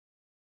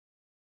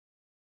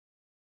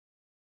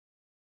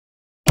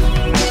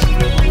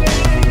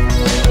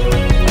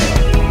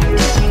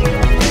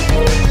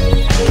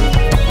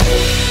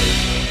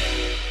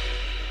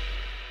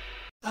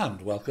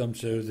welcome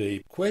to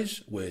the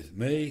quiz with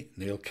me,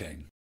 Neil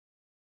King.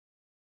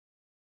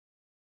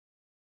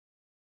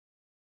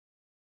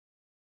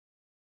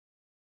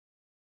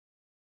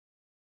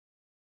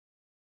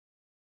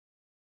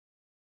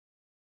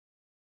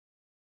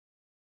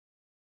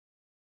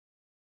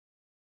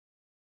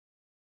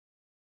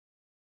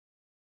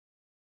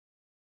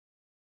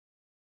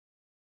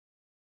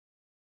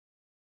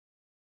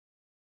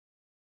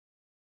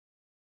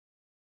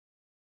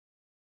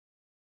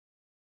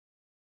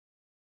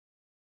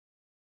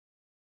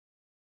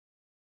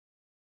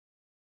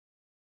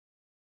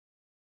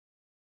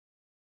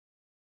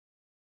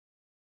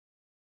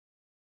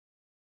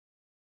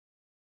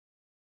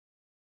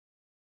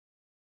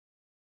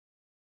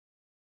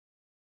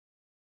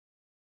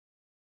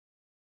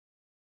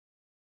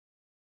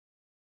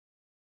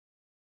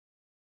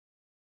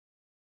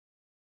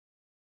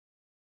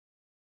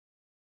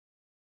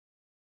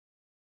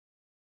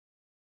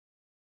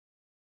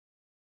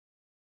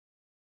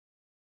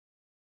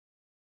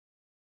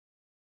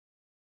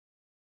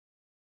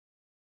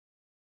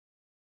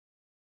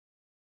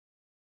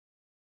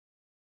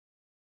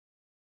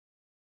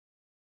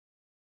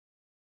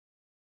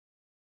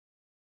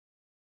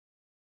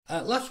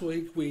 Last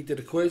week we did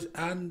a quiz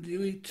and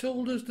he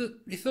told us that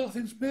he thought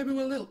things maybe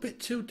were a little bit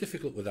too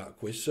difficult with that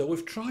quiz, so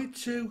we've tried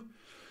to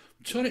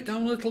turn it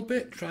down a little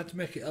bit, tried to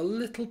make it a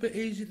little bit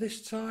easier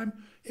this time.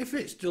 If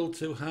it's still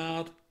too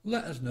hard,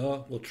 let us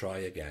know, we'll try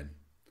again.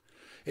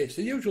 It's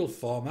the usual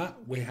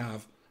format. We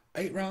have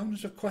 8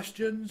 rounds of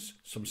questions,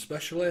 some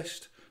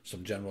specialist,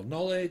 some general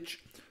knowledge,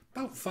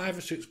 about 5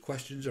 or 6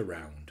 questions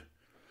around.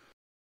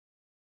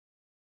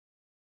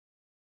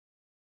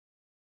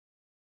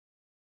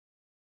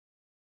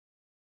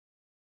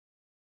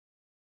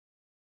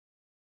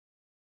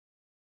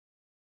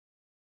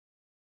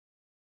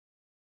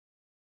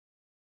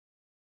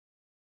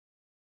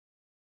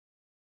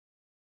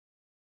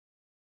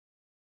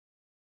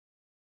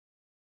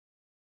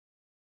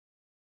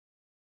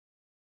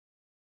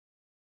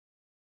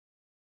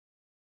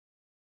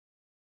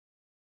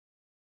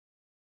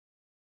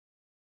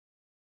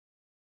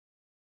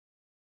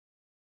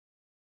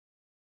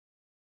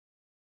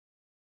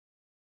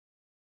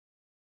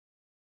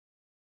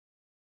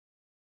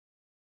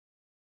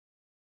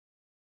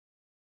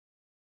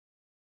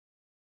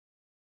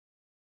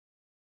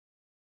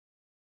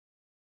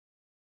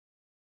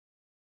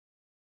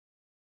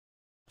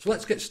 So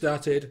let's get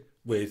started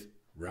with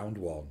round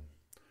 1.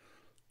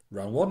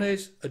 Round 1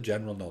 is a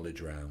general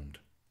knowledge round.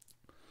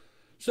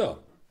 So,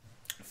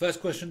 first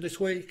question this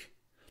week.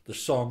 The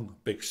song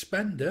Big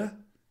Spender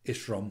is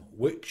from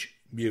which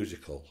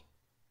musical?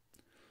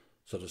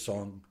 So the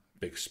song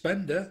Big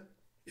Spender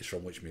is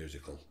from which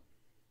musical?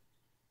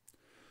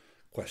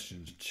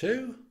 Question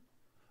 2.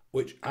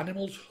 Which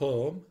animal's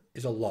home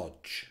is a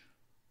lodge?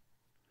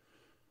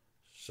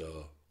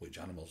 So, which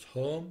animal's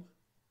home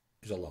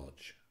is a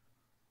lodge?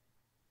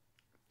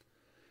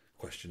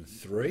 Question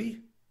 3.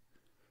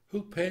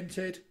 Who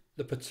painted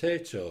the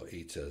Potato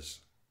Eaters?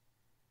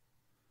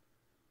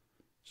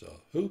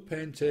 So, who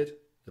painted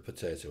the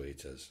Potato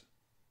Eaters?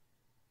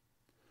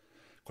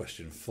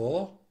 Question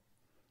 4.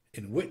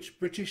 In which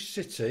British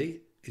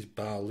city is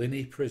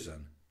Barlinnie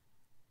Prison?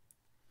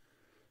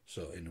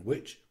 So, in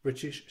which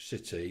British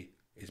city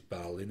is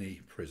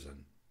Barlinnie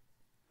Prison?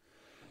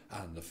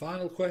 And the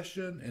final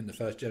question in the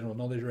first general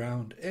knowledge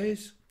round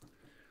is,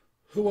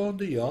 who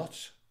owned a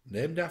yacht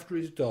named after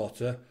his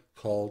daughter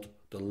called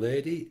the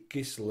Lady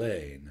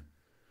Ghislaine?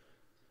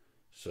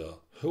 So,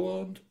 who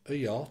owned a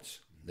yacht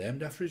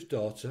named after his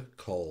daughter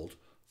called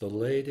the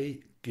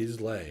Lady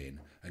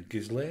Ghislaine? And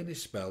Ghislaine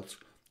is spelt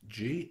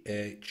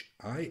Ghislaine.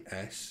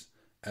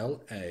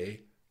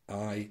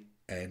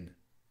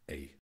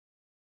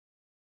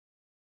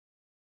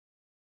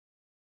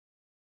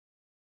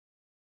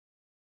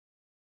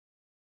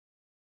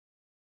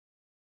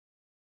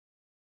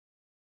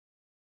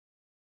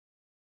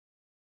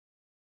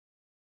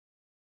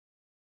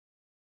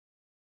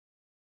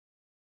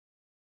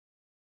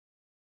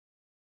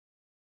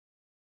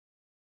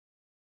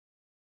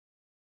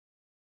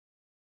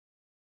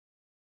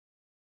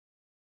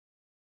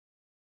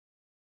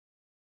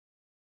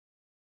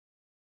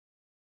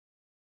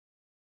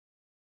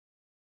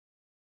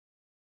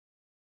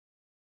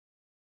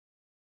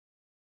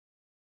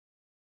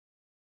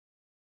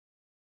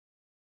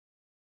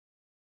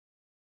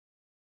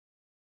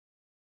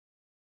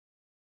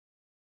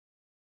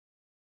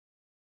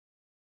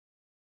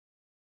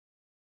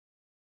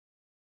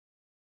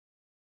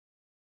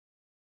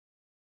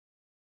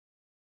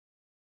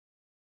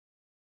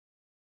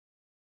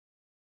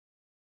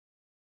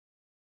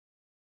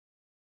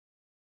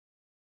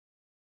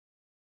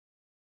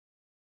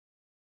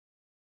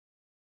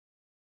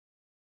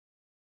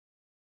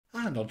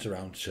 And on to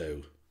round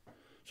 2.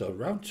 So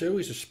round 2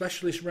 is a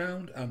specialist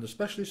round, and the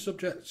specialist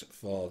subject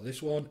for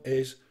this one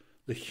is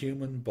the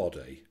human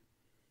body.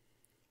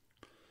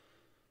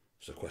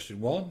 So question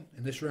 1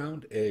 in this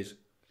round is,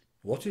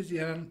 what is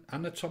the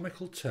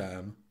anatomical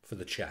term for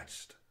the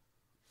chest?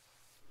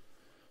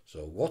 So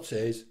what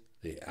is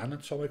the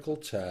anatomical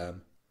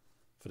term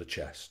for the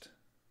chest.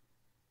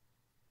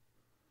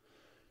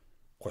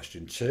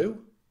 Question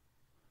 2.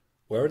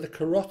 Where are the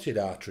carotid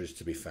arteries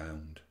to be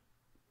found?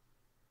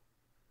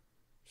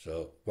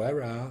 So,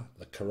 where are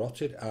the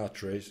carotid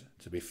arteries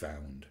to be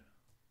found?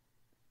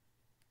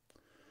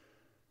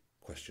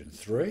 Question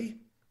 3.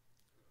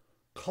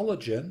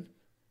 Collagen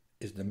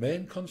is the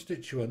main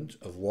constituent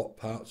of what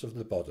parts of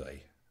the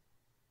body?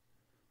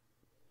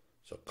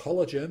 So,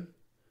 collagen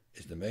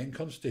is the main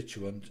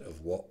constituent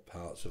of what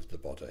parts of the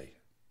body?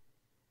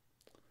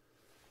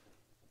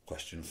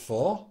 Question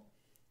 4.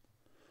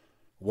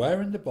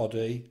 Where in the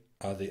body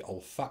are the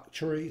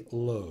olfactory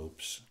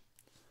lobes?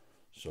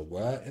 So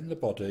where in the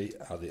body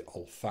are the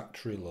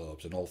olfactory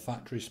lobes? And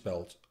olfactory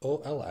spelled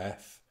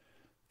O-L-F-A-C-T-O-R-Y.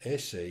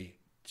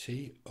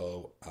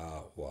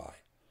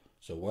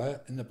 So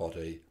where in the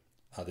body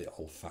are the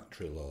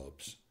olfactory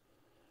lobes?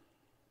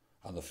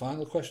 And the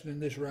final question in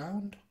this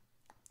round.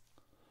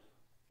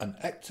 An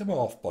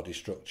ectomorph body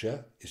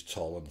structure is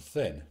tall and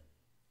thin.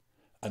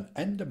 An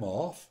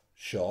endomorph,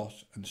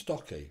 short and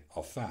stocky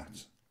or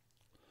fat.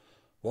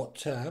 What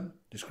term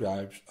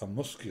describes a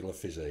muscular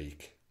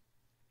physique?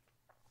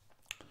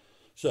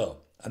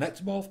 So, an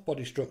ectomorph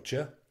body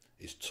structure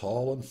is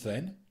tall and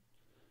thin.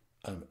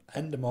 An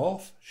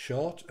endomorph,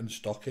 short and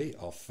stocky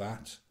or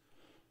fat.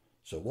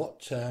 So what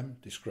term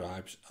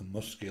describes a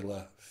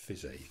muscular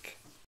physique?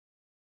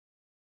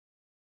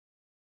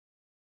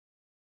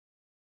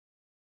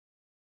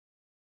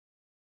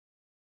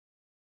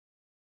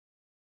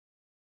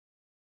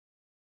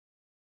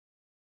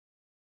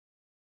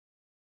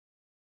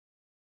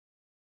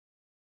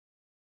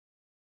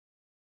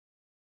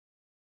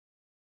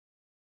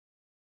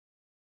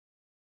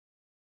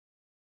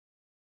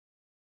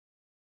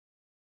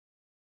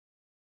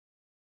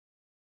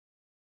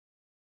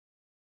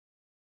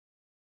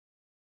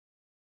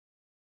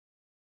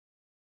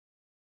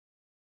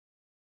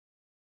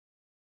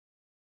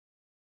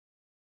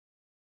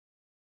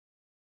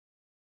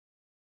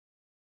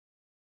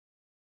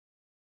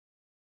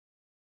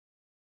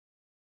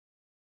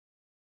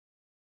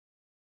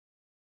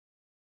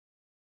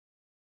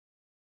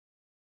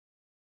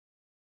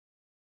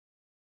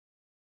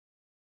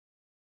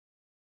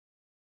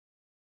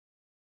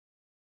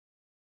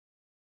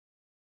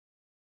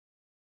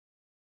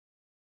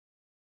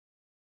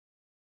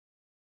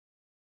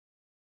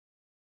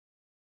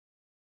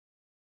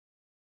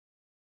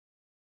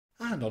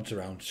 And on to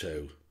round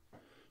 2.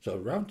 So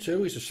round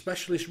 2 is a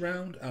specialist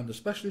round, and the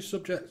specialist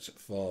subject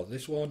for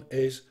this one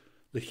is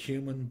the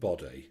human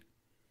body.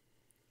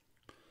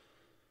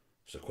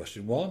 So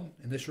question 1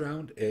 in this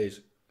round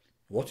is,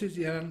 what is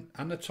the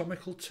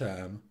anatomical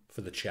term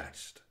for the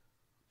chest?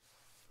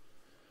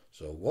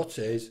 So what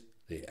is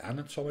the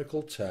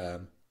anatomical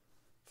term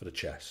for the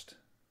chest?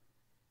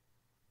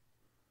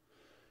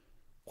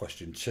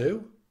 Question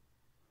 2,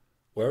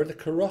 where are the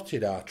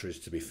carotid arteries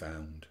to be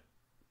found?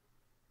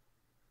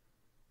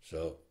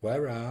 So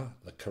where are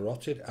the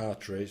carotid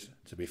arteries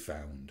to be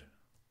found?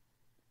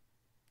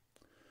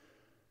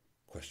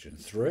 Question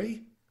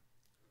 3,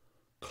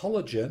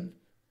 collagen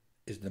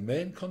is the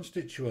main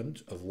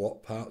constituent of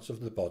what parts of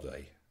the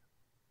body?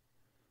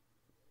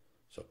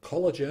 So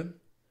collagen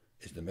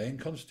is the main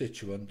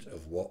constituent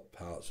of what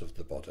parts of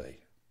the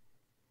body?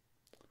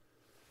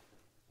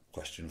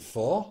 Question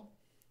 4,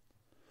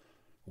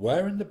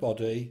 where in the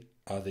body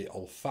are the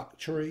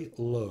olfactory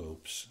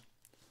lobes?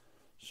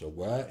 So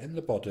where in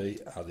the body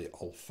are the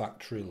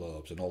olfactory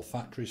lobes? And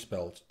olfactory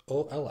spelled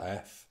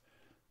O-L-F-A-C-T-O-R-Y.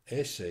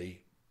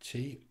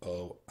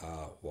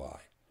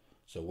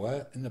 So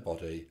where in the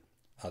body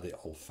are the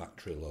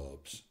olfactory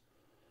lobes?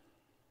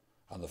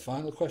 And the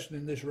final question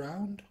in this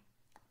round.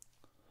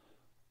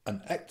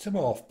 An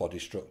ectomorph body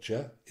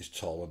structure is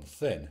tall and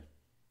thin.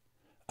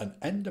 An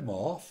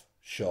endomorph,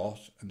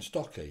 short and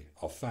stocky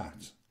or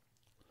fat.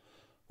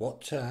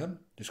 What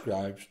term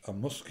describes a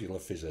muscular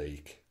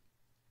physique?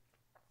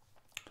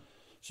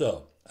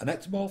 So, an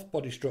ectomorph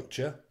body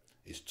structure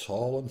is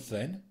tall and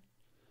thin.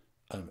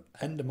 An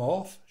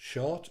endomorph,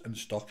 short and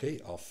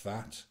stocky or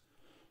fat.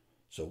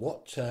 So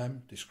what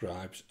term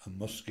describes a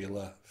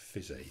muscular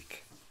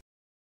physique?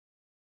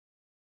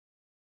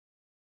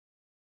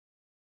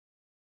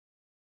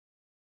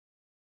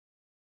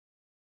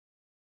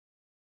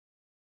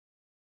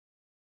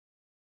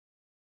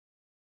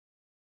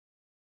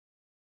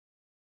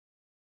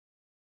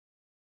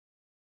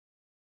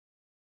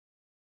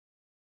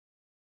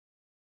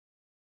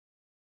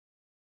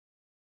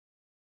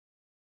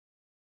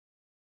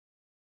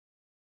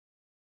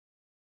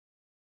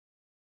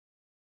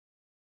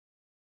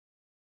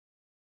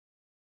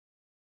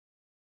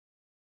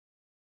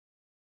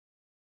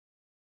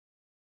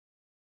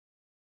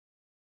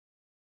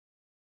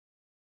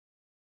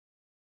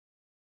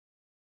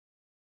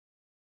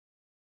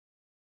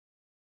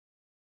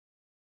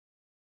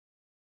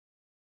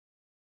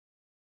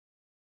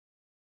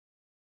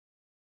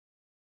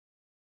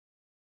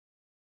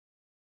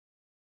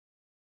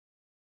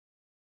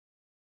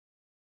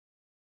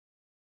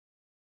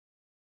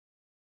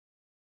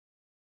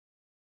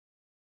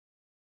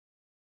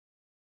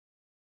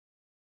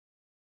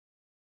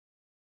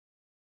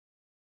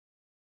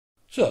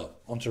 So,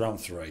 on to round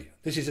 3.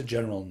 This is a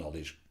general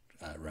knowledge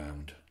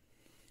round.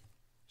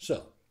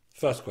 So,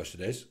 first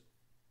question is,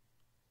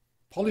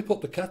 Polly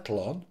put the kettle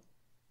on,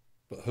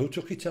 but who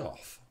took it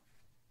off?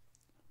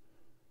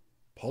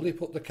 Polly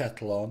put the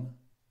kettle on,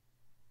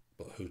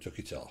 but who took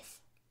it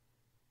off?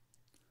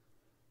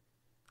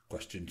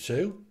 Question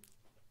 2.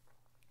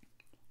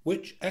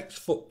 Which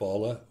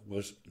ex-footballer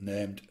was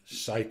named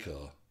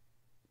Psycho?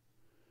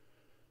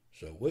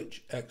 So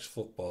which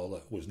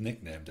ex-footballer was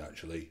nicknamed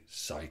actually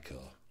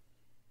Psycho?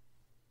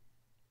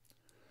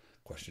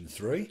 Question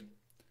 3.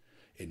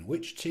 In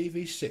which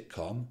TV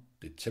sitcom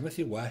did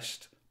Timothy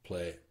West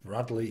play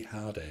Bradley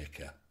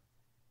Hardacre?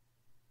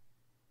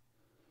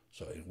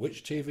 So in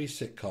which TV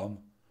sitcom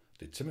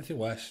did Timothy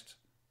West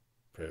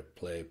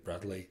play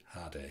Bradley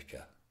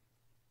Hardacre?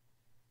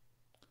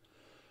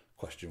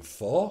 Question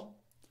 4.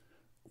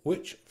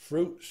 Which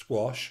fruit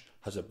squash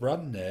has a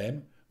brand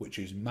name which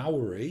is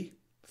Maori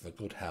for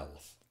good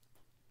health?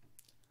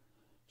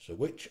 So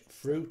which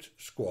fruit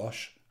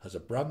squash has a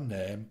brand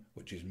name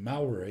which is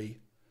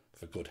Maori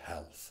for good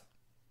health?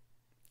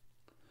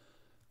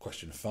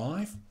 Question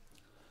 5.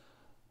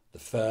 The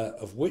fur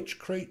of which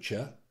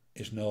creature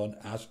is known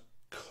as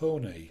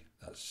coney?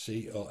 That's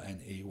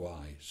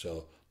C-O-N-E-Y.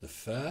 So the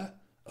fur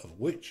of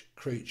which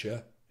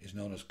creature is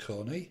known as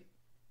coney?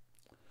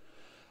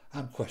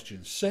 And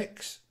question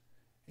 6.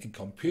 In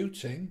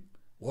computing,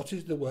 what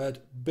is the word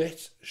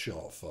bit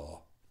short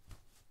for?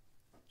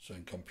 So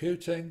in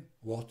computing,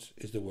 what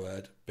is the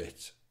word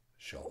bit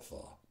short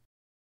for?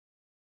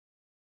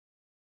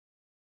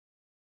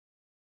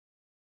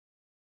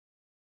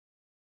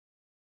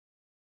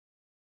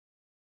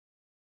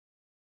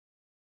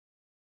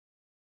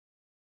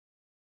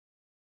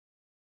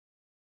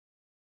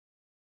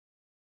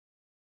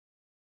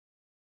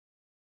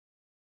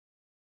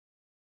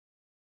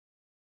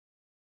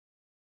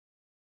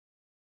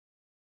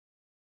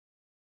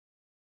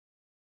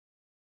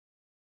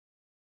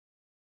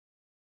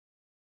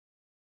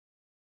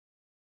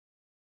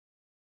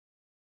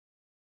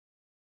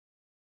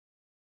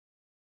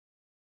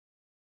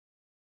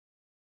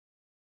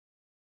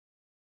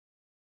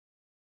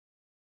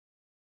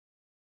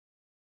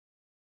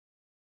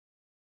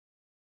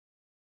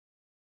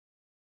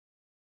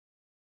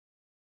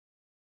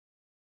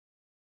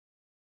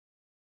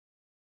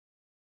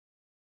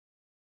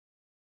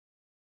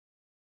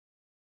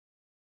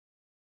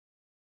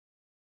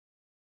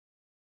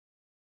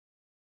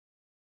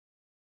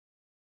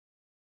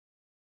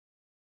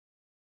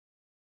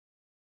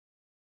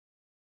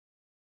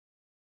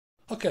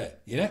 Okay,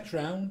 your next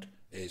round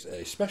is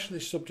a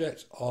specialist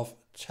subject of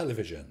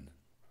television.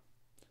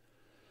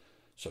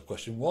 So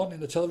question 1 in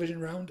the television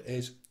round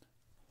is,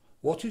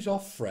 what is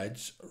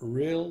Offred's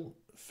real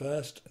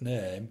first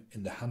name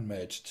in The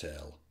Handmaid's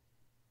Tale?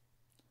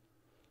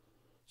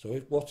 So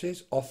what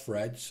is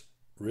Offred's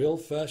real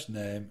first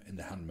name in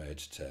The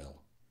Handmaid's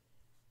Tale?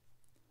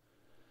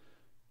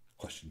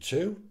 Question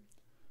 2.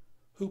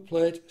 Who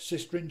played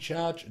Sister in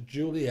Charge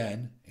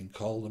Julienne in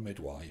Call the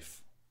Midwife?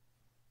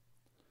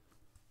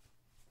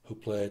 Who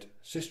played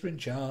Sister in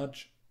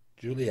Charge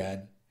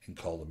Julienne in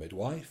Call the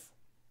Midwife?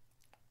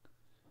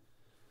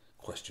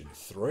 Question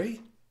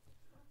 3.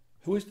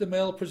 Who is the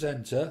male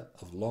presenter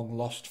of Long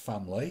Lost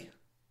Family?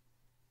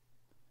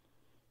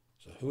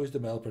 So who is the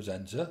male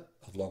presenter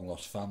of Long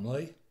Lost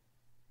Family?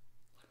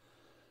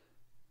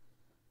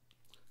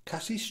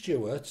 Cassie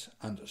Stewart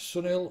and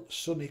Sunil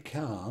Sunny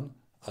Khan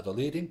are the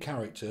leading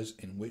characters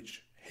in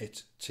which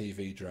hit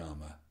TV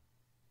drama?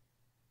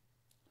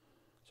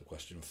 So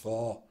question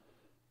 4.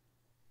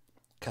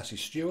 Cassie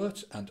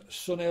Stewart and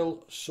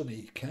Sunil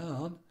Sunny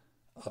Khan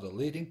are the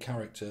leading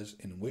characters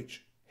in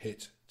which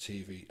hit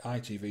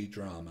ITV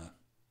drama?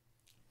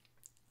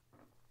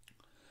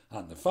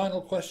 And the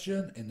final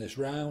question in this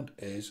round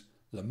is,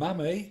 The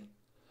Mammy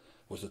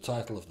was the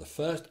title of the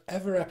first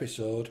ever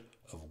episode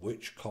of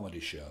which comedy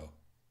show?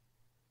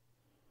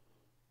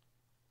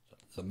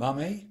 The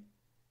Mammy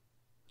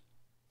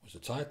was the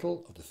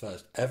title of the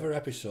first ever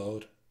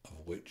episode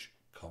of which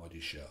comedy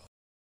show?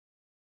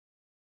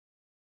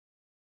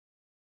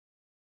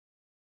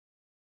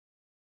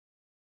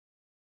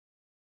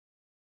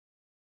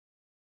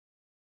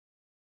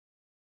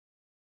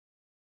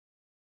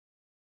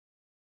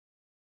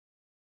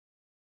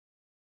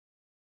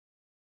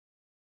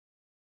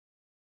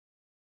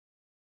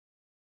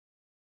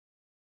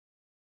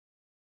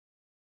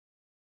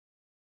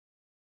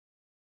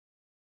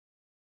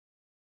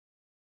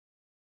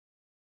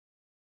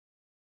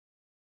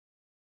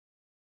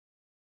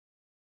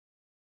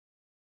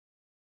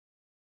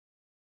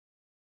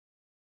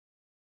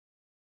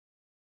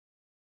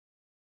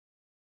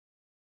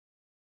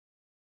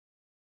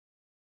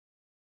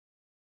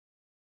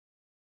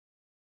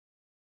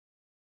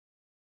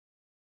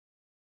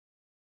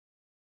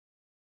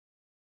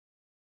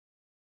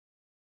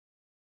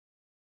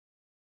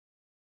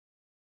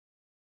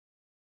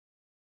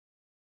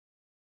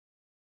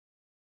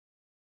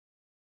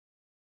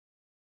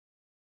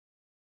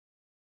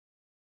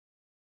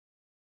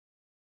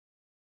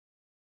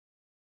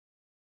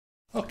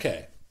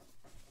 Okay,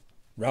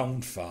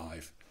 Round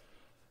 5.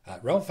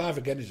 Round 5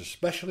 again is a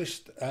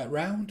specialist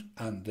round,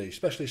 and the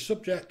specialist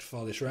subject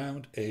for this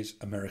round is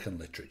American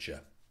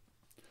literature.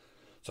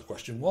 So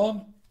question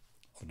 1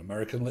 on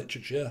American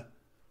literature: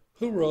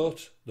 who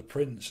wrote The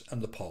Prince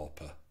and the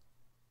Pauper?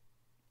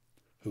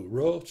 Who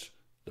wrote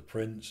The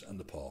Prince and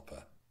the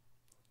Pauper?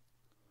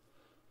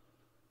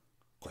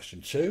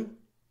 Question 2.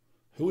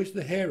 Who is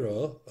the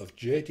hero of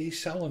J.D.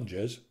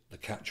 Salinger's The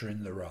Catcher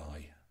in the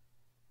Rye?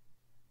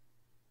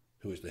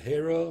 Who is the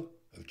hero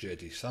of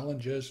J.D.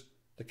 Salinger's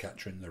The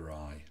Catcher in the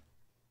Rye?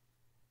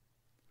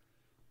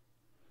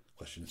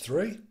 Question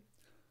 3.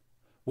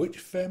 Which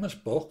famous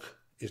book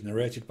is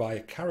narrated by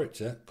a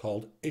character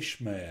called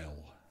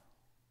Ishmael?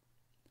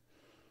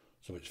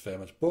 So which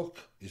famous book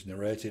is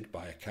narrated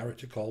by a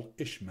character called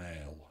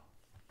Ishmael?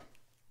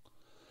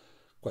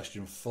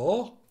 Question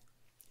 4.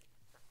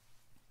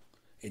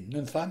 In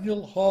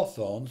Nathaniel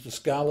Hawthorne's The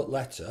Scarlet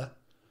Letter,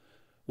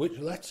 which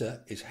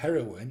letter is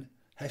heroine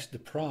Hester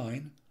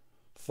Prynne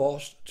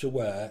forced to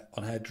wear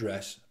on her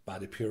dress by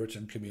the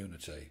Puritan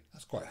community?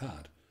 That's quite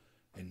hard.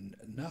 In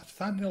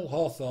Nathaniel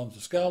Hawthorne's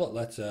The Scarlet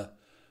Letter,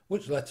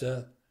 which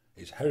letter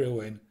is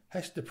heroine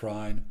Hester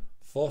Prynne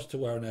forced to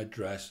wear on her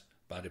dress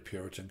by the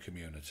Puritan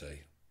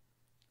community?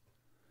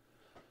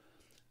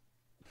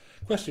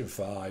 Question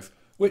 5.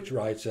 Which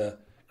writer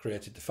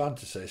created the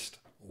fantasist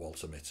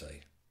Walter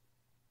Mitty?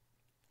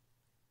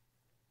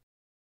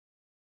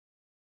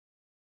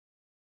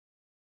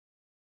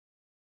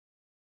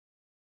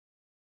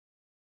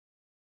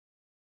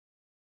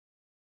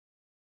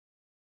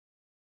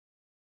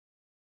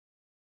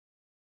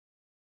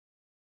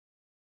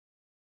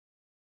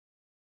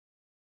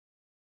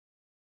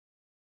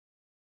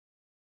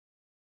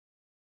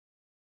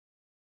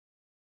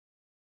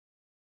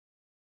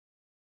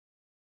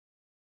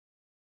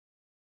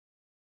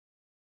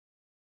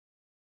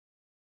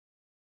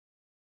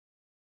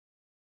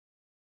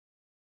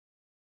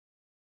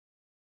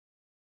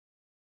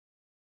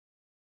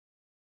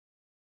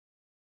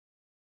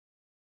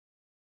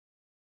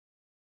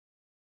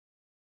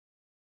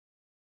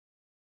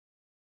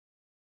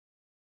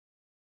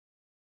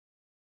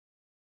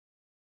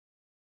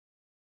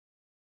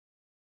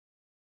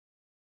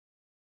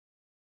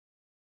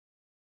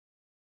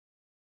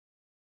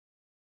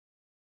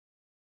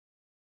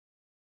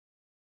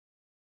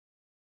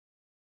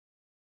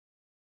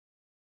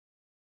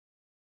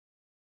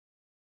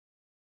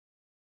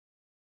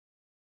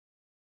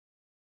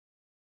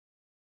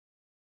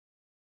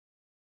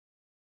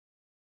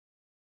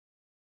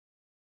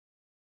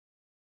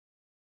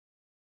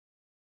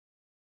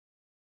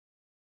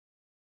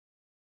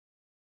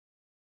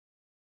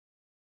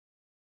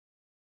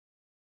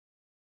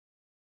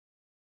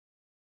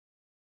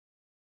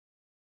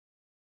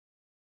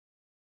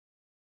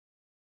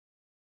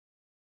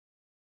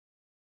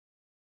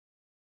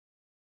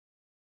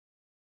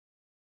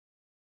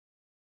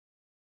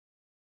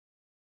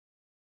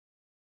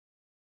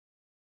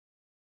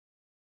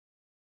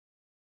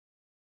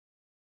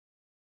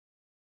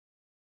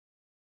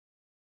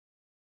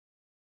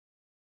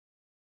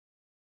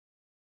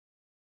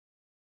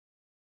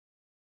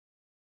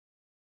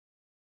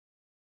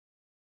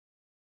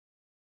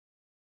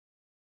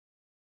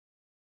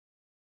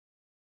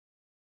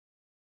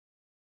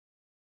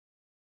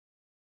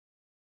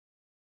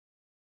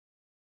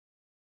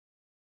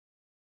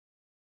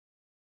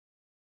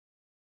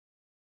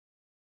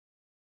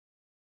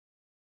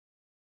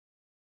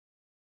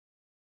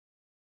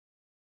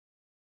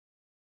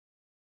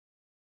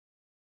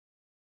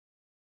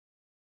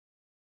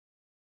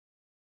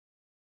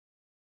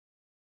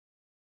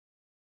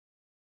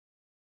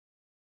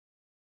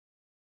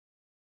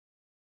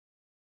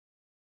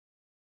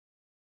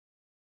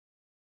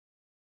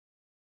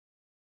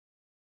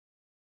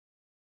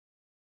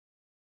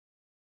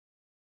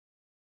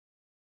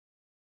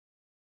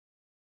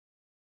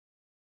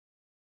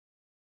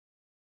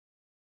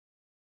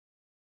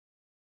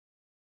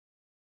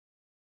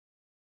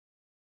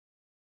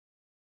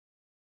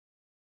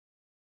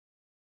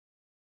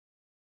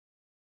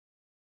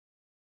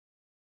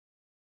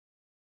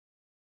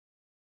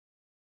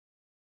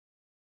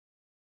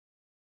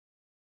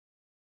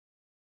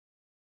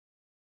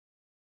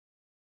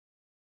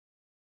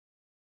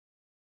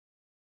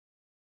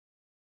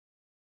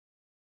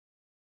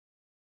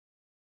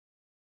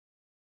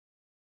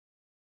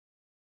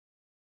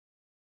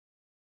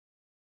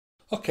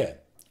 Okay,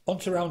 on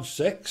to round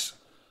 6.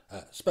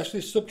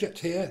 Specialist subject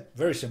here,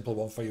 very simple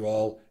one for you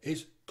all,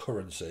 is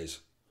currencies.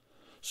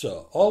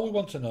 So all we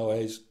want to know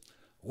is,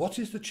 what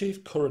is the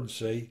chief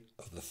currency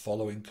of the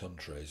following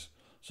countries?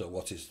 So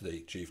what is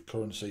the chief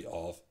currency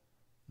of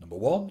number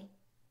 1,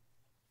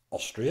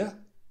 Austria?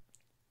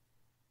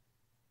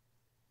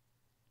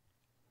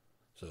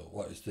 So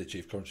what is the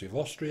chief currency of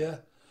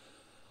Austria?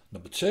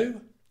 Number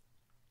 2,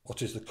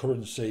 what is the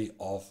currency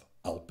of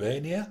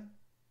Albania?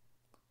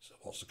 So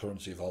what's the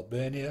currency of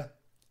Albania?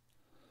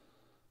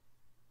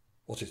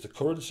 What is the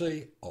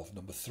currency of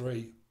number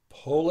 3,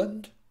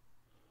 Poland?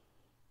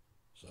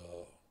 So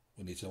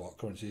we need to know what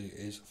currency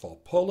is for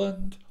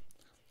Poland.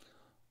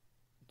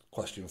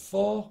 Question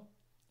 4.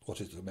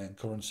 What is the main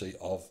currency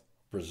of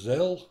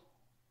Brazil?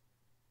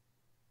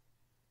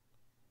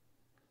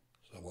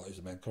 So what is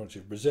the main currency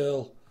of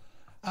Brazil?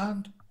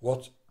 And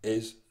what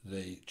is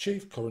the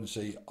chief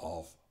currency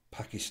of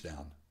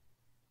Pakistan?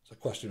 So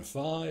question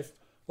 5.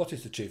 What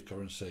is the chief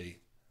currency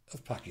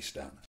of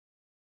Pakistan?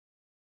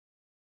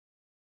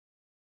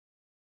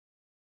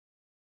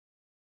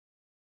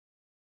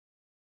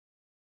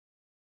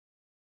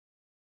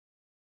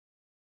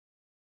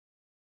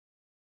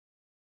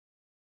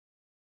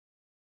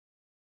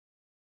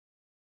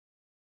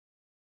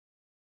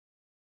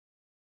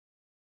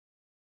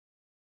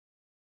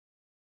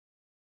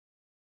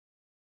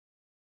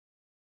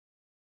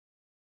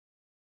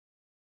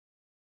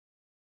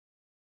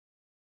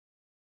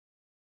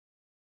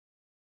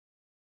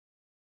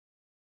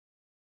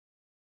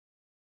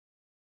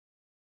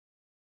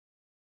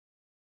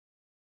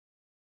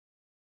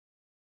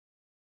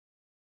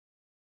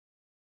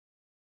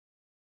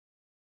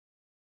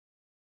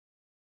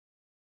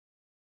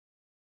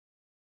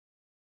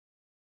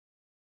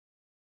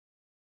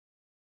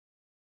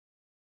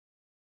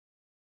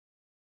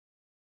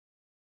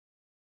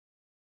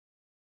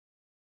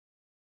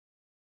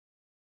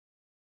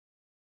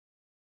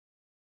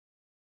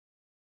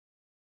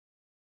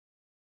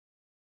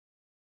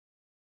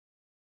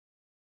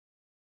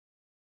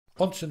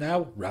 On to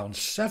now round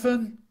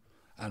 7,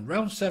 and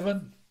round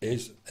 7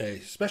 is a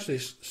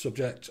specialist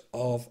subject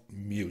of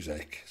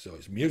music, so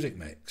it's music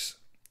mix.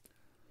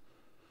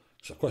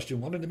 So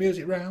question 1 in the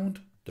music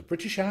round, the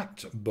British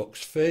act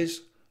Bucks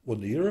Fizz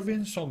won the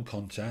Eurovision Song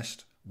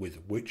Contest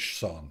with which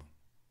song?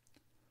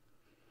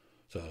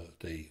 So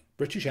the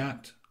British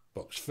act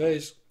Bucks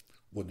Fizz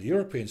won the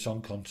European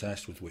Song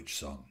Contest with which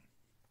song?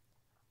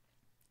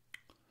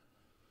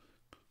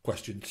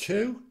 Question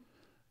 2.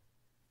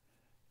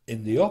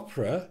 In the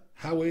opera,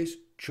 how is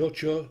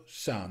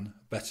Cho-Cho-San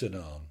better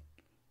known?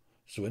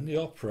 So in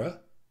opera,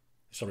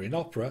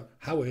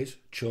 how is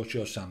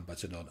Cho-Cho-San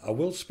better known? I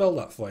will spell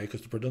that for you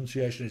because the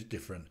pronunciation is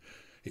different.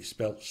 It's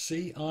spelled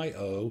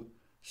C-I-O-C-I-O-S-A-N,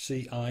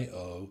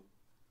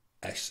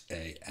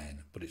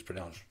 but it's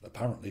pronounced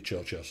apparently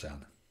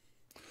Cho-Cho-San.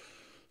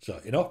 So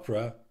in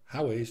opera,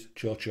 how is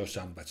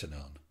Cho-Cho-San better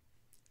known?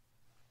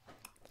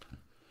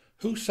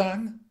 Who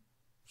sang,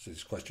 so this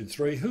is question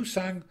 3, who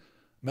sang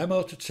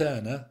Memo to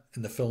Turner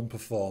in the film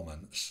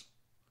Performance?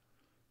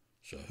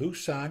 So who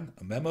sang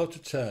a Memo to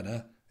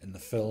Turner in the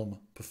film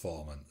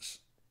Performance?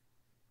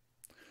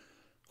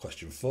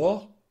 Question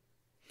 4.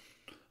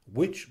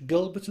 Which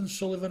Gilbert and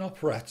Sullivan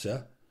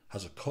operetta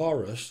has a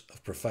chorus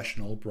of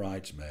professional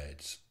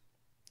bridesmaids?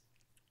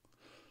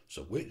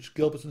 So which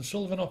Gilbert and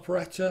Sullivan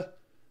operetta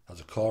has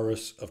a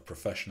chorus of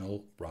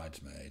professional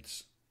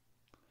bridesmaids?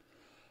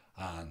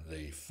 And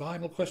the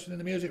final question in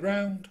the music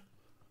round.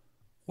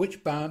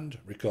 Which band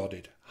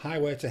recorded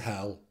Highway to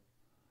Hell,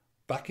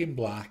 Back in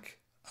Black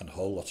and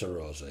Whole Lotta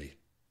Rosie?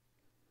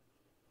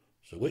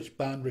 So which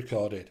band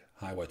recorded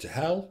Highway to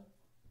Hell,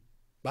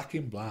 Back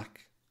in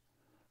Black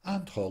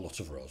and Whole Lot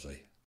of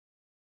Rosie?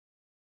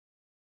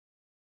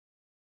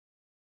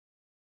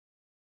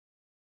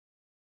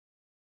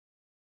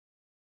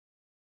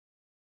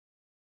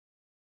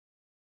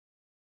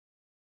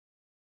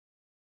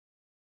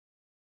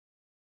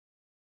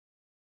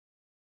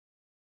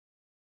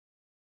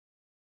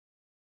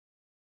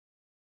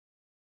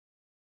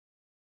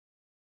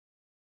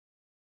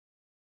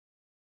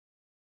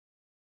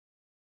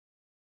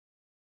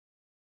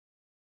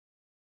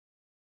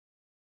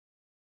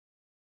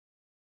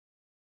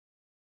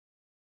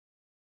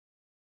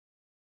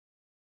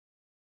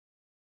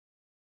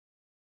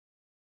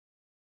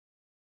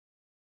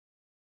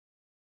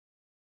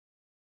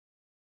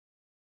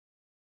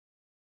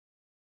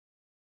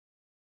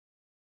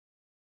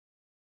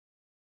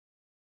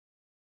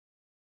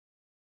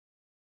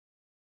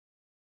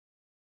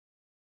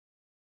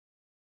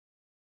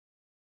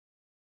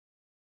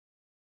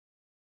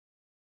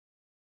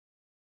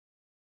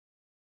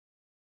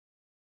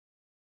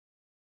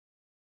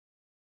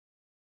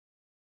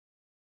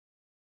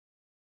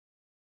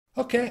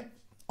 Okay,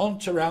 on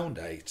to round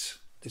 8.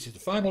 This is the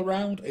final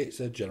round, it's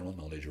a general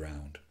knowledge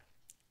round.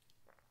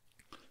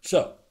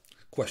 So,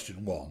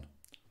 question 1.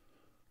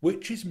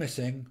 Which is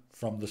missing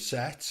from the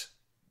set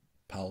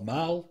Pall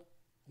Mall,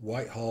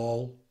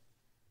 Whitehall?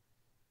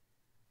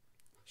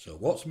 So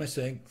what's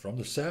missing from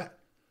the set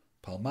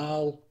Pall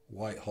Mall,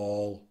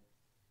 Whitehall?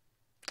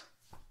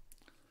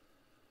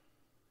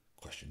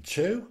 Question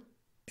 2.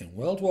 In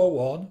World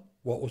War I,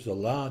 what was the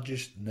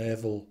largest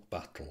naval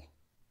battle?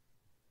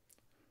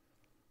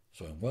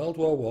 So in World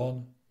War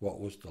I, what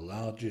was the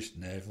largest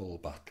naval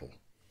battle?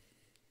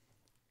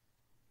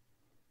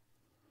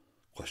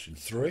 Question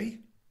 3.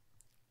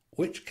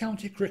 Which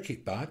county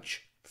cricket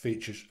badge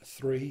features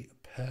 3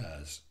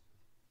 pairs?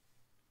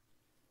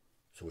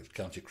 So which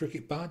county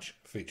cricket badge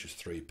features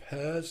 3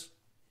 pairs?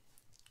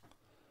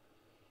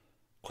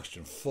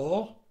 Question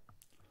 4.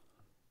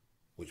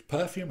 Which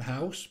perfume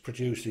house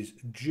produces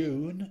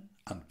June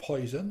and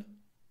Poison?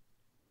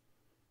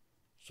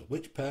 So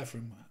which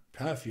perfume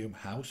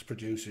house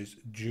produces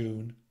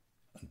June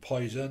and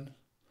poison.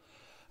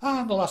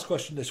 And the last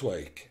question this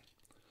week.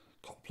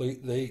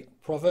 Complete the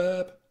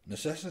proverb.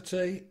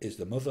 Necessity is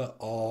the mother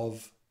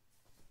of...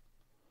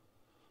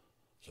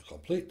 So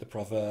complete the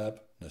proverb.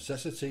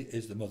 Necessity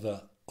is the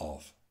mother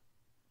of.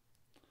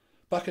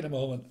 Back in a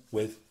moment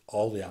with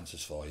all the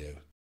answers for you.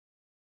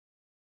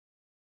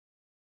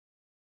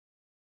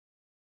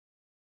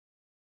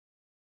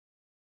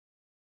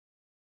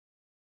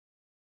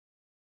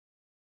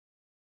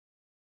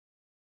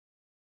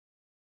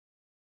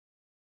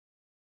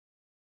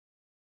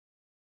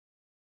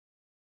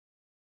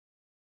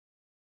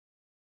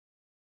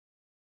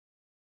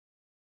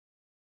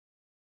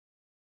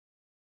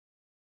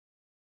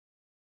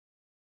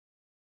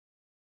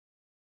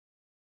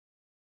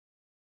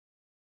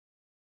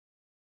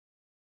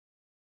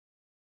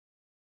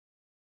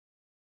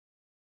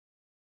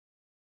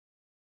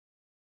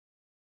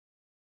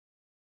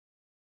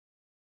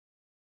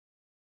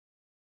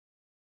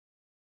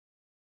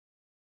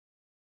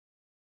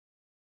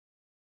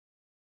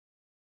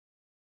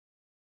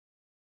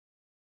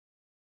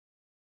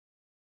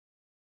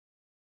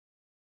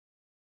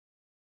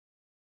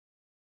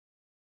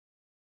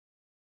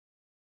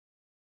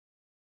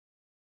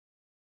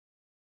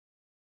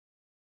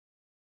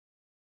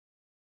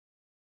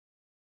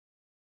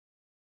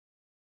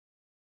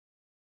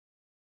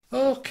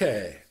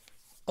 Okay,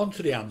 on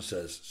to the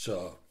answers.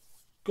 So,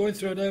 going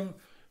through them,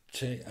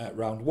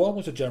 round one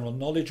was a general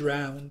knowledge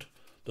round.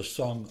 The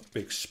song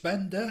Big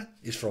Spender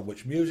is from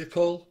which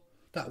musical?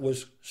 That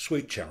was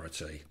Sweet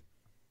Charity.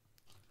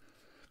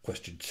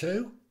 Question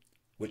two,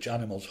 which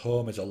animal's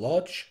home is a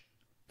lodge?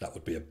 That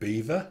would be a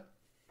beaver.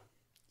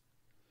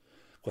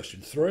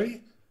 Question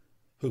three,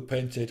 who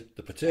painted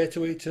The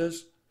Potato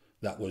Eaters?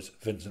 That was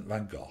Vincent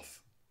van Gogh.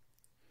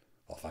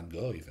 Or Van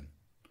Gogh even.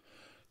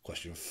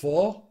 Question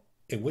four,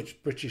 in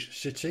which British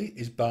city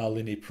is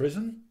Barlinnie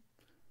Prison?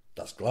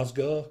 That's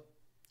Glasgow.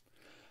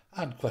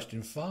 And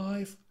question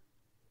five,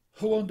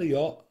 who owned a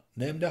yacht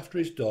named after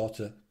his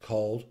daughter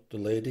called the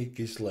Lady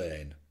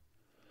Ghislaine?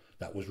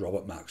 That was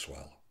Robert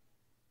Maxwell.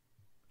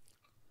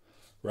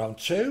 Round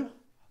two,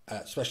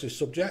 specialist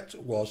subject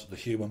was the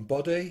human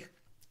body.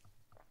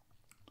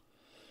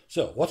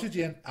 So, what is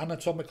the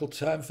anatomical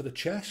term for the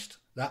chest?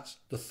 That's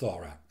the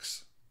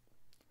thorax.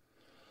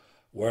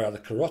 Where are the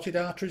carotid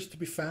arteries to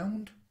be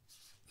found?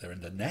 They're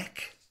in the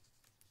neck.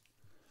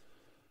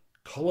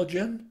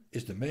 Collagen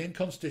is the main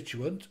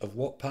constituent of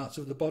what parts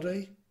of the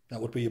body?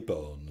 That would be your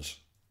bones.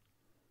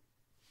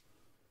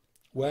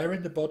 Where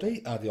in the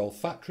body are the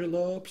olfactory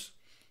lobes?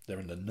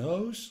 They're in the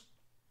nose.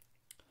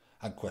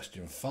 And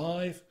question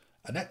five,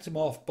 an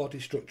ectomorph body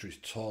structure is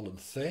tall and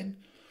thin,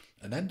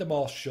 an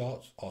endomorph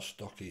short or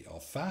stocky or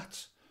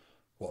fat.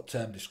 What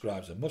term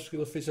describes a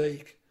muscular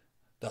physique?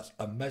 That's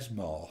a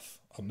mesomorph,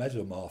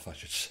 I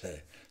should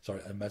say. Sorry,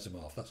 a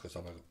mesomorph, that's because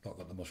I've not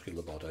got the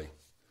muscular body.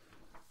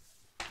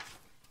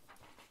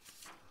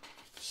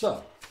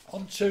 So,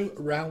 on to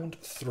round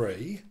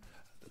three.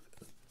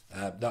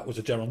 That was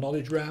a general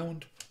knowledge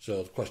round.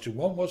 So question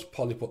one was,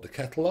 Polly put the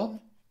kettle on.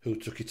 Who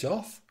took it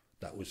off?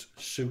 That was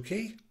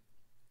Suki.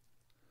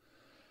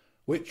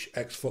 Which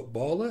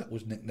ex-footballer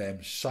was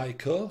nicknamed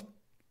Psycho?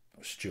 That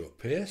was Stuart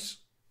Pearce.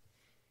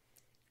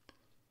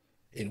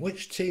 In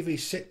which TV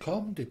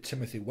sitcom did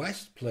Timothy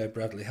West play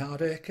Bradley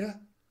Hardacre?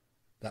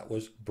 That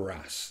was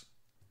Brass.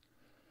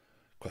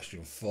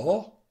 Question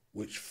four,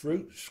 which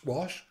fruit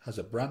squash has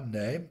a brand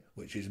name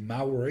which is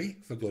Maori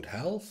for good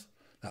health?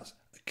 That's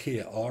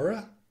Kia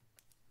ora.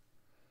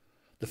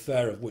 The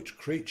fur of which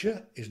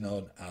creature is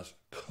known as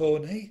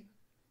coney?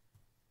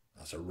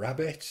 That's a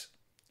rabbit.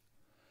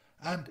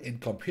 And in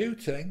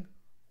computing,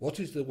 what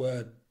is the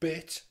word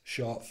bit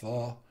short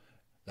for?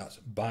 That's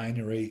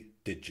binary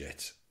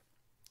digit.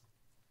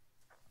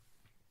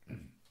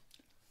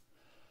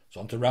 So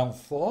on to round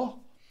four.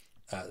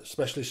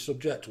 Specialist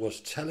subject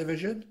was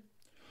television.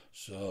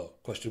 So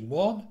question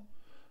one,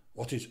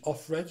 what is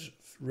Offred's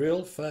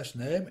real first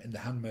name in The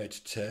Handmaid's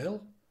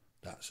Tale?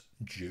 That's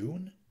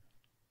June.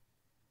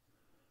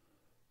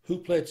 Who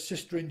played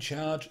sister in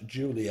charge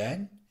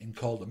Julienne in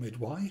Call the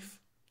Midwife?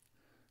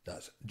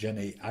 That's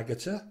Jenny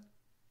Agutter.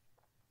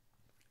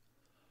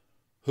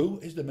 Who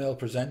is the male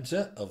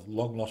presenter of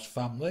Long Lost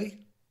Family?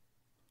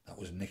 That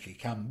was Nicky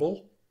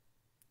Campbell.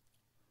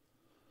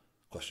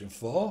 Question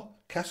four,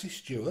 Cassie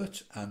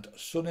Stewart and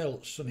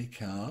Sunil Sunny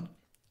Khan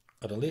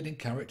are the leading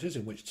characters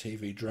in which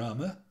TV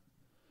drama?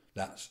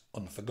 That's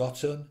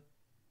Unforgotten.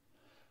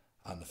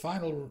 And the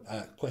final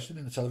question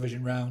in the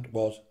television round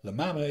was The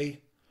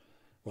Mammy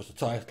was the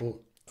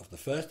title of the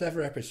first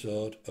ever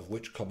episode of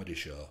which comedy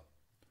show?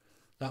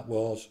 That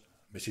was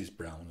Mrs.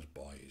 Brown's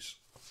Boys.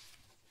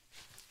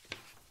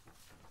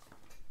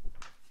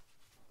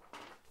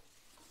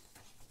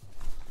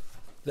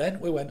 Then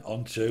we went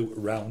on to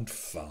round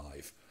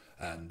five,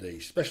 and the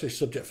specialist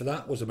subject for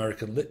that was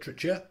American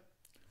literature.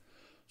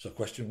 So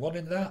question one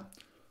in that,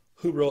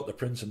 who wrote The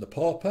Prince and the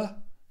Pauper?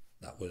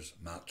 That was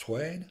Mark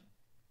Twain.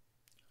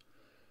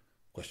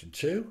 Question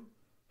two,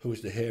 who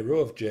is the hero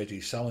of J.G.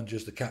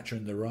 Salinger's The Catcher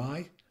in the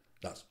Rye?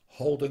 That's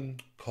Holden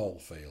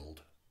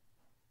Caulfield.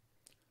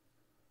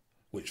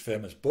 Which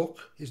famous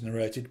book is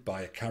narrated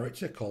by a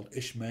character called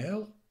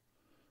Ishmael?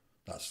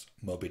 That's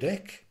Moby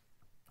Dick.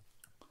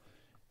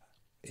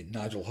 In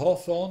Nigel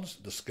Hawthorne's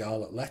The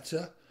Scarlet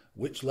Letter,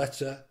 which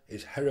letter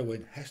is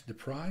heroine Hester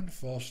Prynne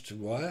forced to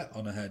wear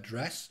on her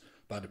dress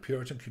by the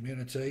Puritan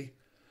community?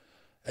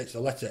 It's the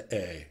letter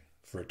A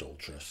for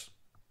adulteress.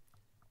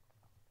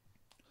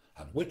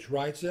 And which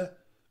writer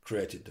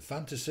created the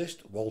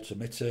fantasist Walter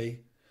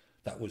Mitty?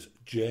 That was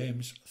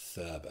James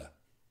Thurber.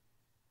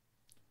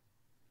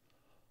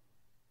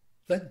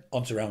 Then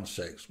on to round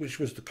 6, which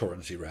was the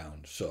currency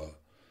round. So,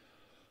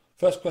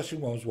 first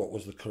question was, what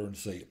was the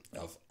currency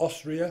of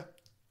Austria,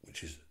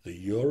 which is the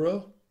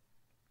euro?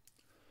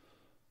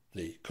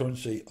 The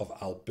currency of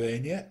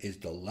Albania is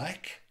the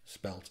lek,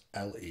 spelt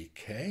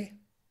L-E-K.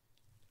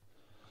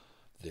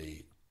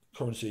 The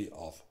currency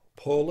of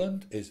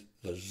Poland is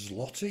the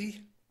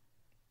zloty.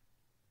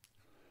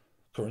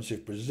 Currency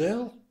of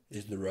Brazil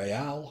is the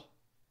real.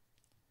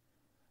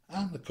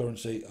 And the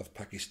currency of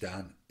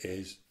Pakistan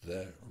is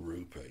the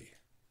rupee.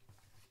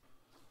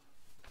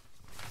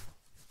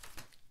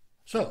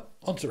 So,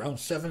 on to round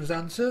 7's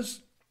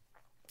answers.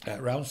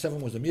 Round 7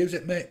 was a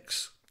music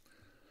mix.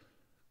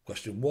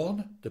 Question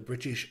 1. The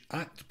British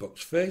act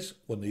Bucks Fizz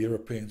won the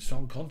European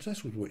Song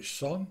Contest with which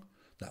song?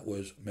 That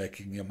was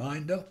Making Your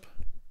Mind Up.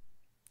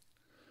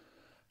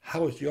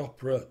 How is the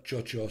opera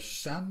Cho-Cho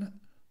San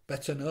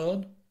better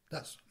known?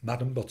 That's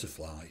Madame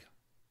Butterfly.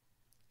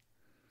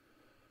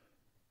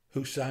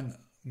 Who sang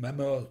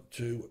Memo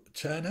to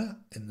Turner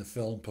in the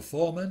film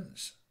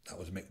Performance? That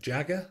was Mick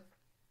Jagger.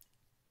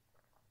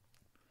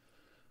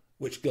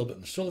 Which Gilbert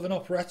and Sullivan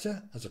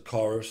operetta has a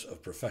chorus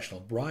of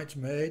professional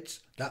bridesmaids?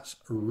 That's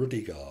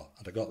Rudiger,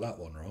 and I got that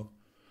one wrong.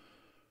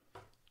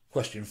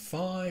 Question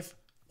 5.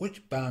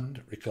 Which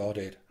band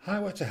recorded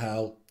Highway to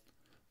Hell,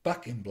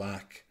 Back in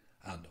Black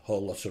and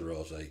Whole Lotta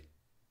Rosie?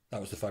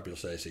 That was the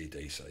fabulous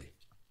AC/DC.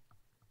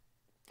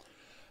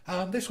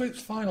 And this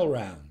week's final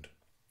round.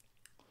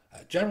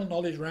 General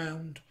knowledge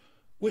round.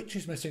 Which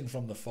is missing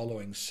from the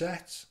following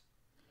set?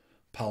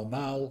 Pall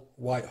Mall,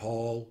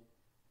 Whitehall.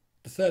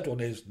 The third one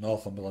is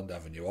Northumberland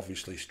Avenue,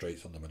 obviously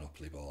streets on the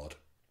Monopoly board.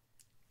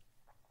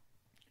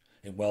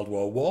 In World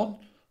War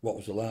I, what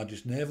was the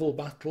largest naval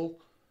battle?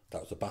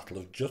 That was the Battle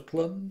of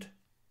Jutland.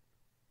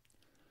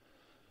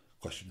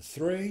 Question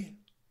 3.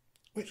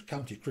 Which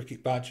county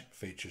cricket badge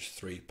features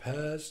 3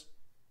 pairs?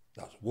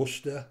 That's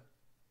Worcester.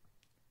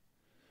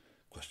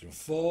 Question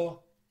 4.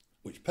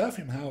 Which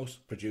perfume house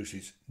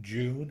produces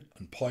June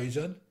and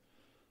Poison?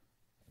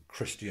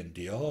 Christian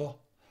Dior.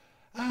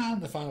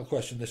 And the final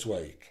question this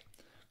week.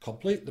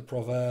 Complete the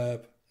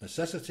proverb,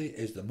 necessity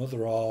is the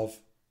mother of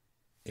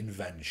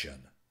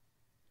invention.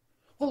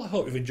 Well, I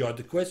hope you've enjoyed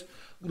the quiz.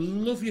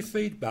 Love your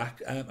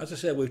feedback. As I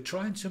say, we're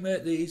trying to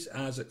make these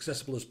as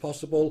accessible as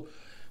possible.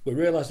 We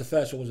realise the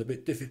first one was a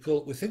bit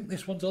difficult. We think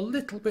this one's a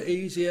little bit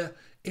easier.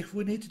 If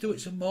we need to do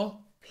it some more,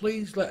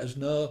 please let us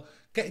know.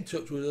 Get in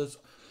touch with us.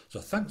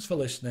 So thanks for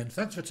listening.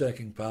 Thanks for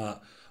taking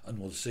part. And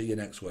we'll see you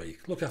next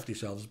week. Look after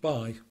yourselves.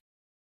 Bye.